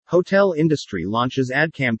Hotel industry launches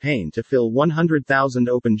ad campaign to fill 100,000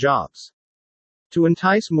 open jobs. To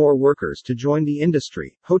entice more workers to join the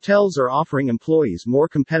industry, hotels are offering employees more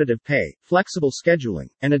competitive pay, flexible scheduling,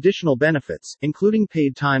 and additional benefits, including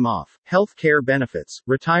paid time off, health care benefits,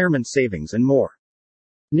 retirement savings, and more.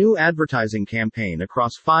 New advertising campaign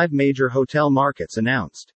across 5 major hotel markets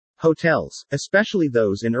announced. Hotels, especially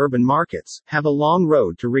those in urban markets, have a long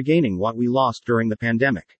road to regaining what we lost during the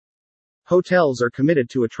pandemic. Hotels are committed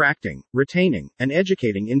to attracting, retaining, and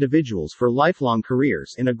educating individuals for lifelong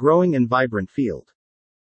careers in a growing and vibrant field.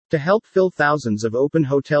 To help fill thousands of open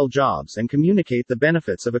hotel jobs and communicate the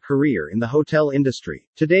benefits of a career in the hotel industry,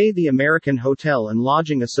 today the American Hotel and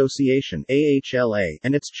Lodging Association (AHLA)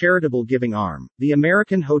 and its charitable giving arm, the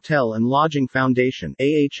American Hotel and Lodging Foundation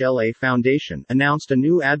 (AHLA Foundation), announced a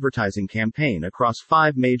new advertising campaign across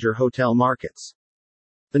 5 major hotel markets.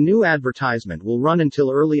 The new advertisement will run until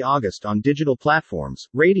early August on digital platforms,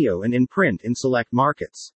 radio, and in print in select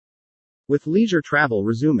markets. With leisure travel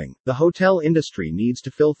resuming, the hotel industry needs to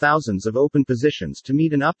fill thousands of open positions to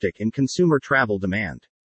meet an uptick in consumer travel demand.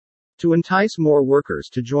 To entice more workers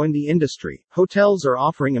to join the industry, hotels are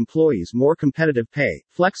offering employees more competitive pay,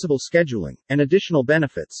 flexible scheduling, and additional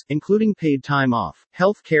benefits, including paid time off,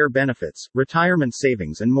 health care benefits, retirement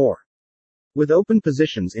savings, and more. With open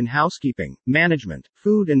positions in housekeeping, management,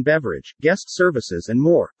 food and beverage, guest services, and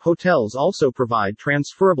more, hotels also provide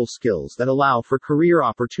transferable skills that allow for career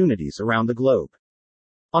opportunities around the globe.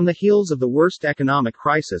 On the heels of the worst economic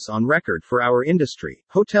crisis on record for our industry,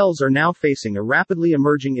 hotels are now facing a rapidly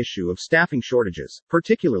emerging issue of staffing shortages,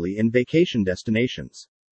 particularly in vacation destinations.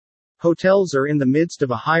 Hotels are in the midst of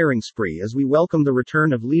a hiring spree as we welcome the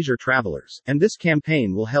return of leisure travelers, and this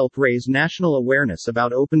campaign will help raise national awareness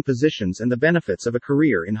about open positions and the benefits of a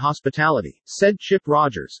career in hospitality, said Chip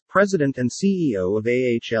Rogers, president and CEO of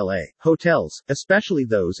AHLA. Hotels, especially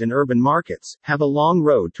those in urban markets, have a long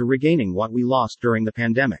road to regaining what we lost during the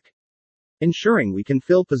pandemic. Ensuring we can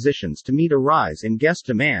fill positions to meet a rise in guest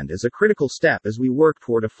demand is a critical step as we work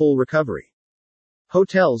toward a full recovery.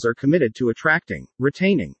 Hotels are committed to attracting,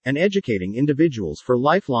 retaining, and educating individuals for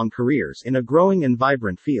lifelong careers in a growing and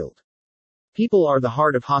vibrant field. People are the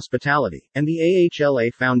heart of hospitality, and the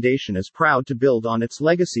AHLA Foundation is proud to build on its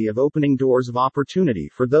legacy of opening doors of opportunity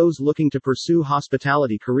for those looking to pursue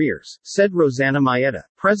hospitality careers, said Rosanna Maeda,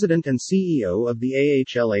 president and CEO of the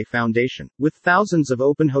AHLA Foundation. With thousands of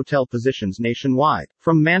open hotel positions nationwide,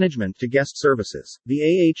 from management to guest services, the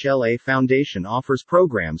AHLA Foundation offers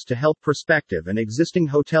programs to help prospective and existing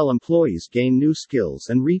hotel employees gain new skills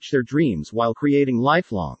and reach their dreams while creating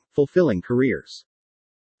lifelong, fulfilling careers.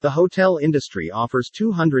 The hotel industry offers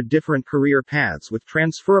 200 different career paths with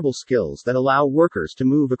transferable skills that allow workers to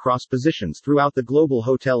move across positions throughout the global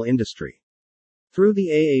hotel industry. Through the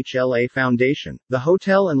AHLA Foundation, the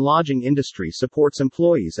hotel and lodging industry supports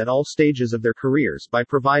employees at all stages of their careers by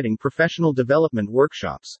providing professional development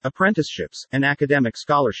workshops, apprenticeships, and academic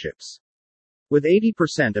scholarships. With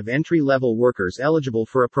 80% of entry-level workers eligible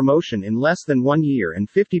for a promotion in less than 1 year and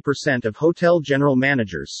 50% of hotel general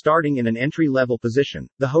managers starting in an entry-level position,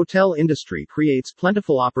 the hotel industry creates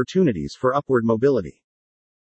plentiful opportunities for upward mobility.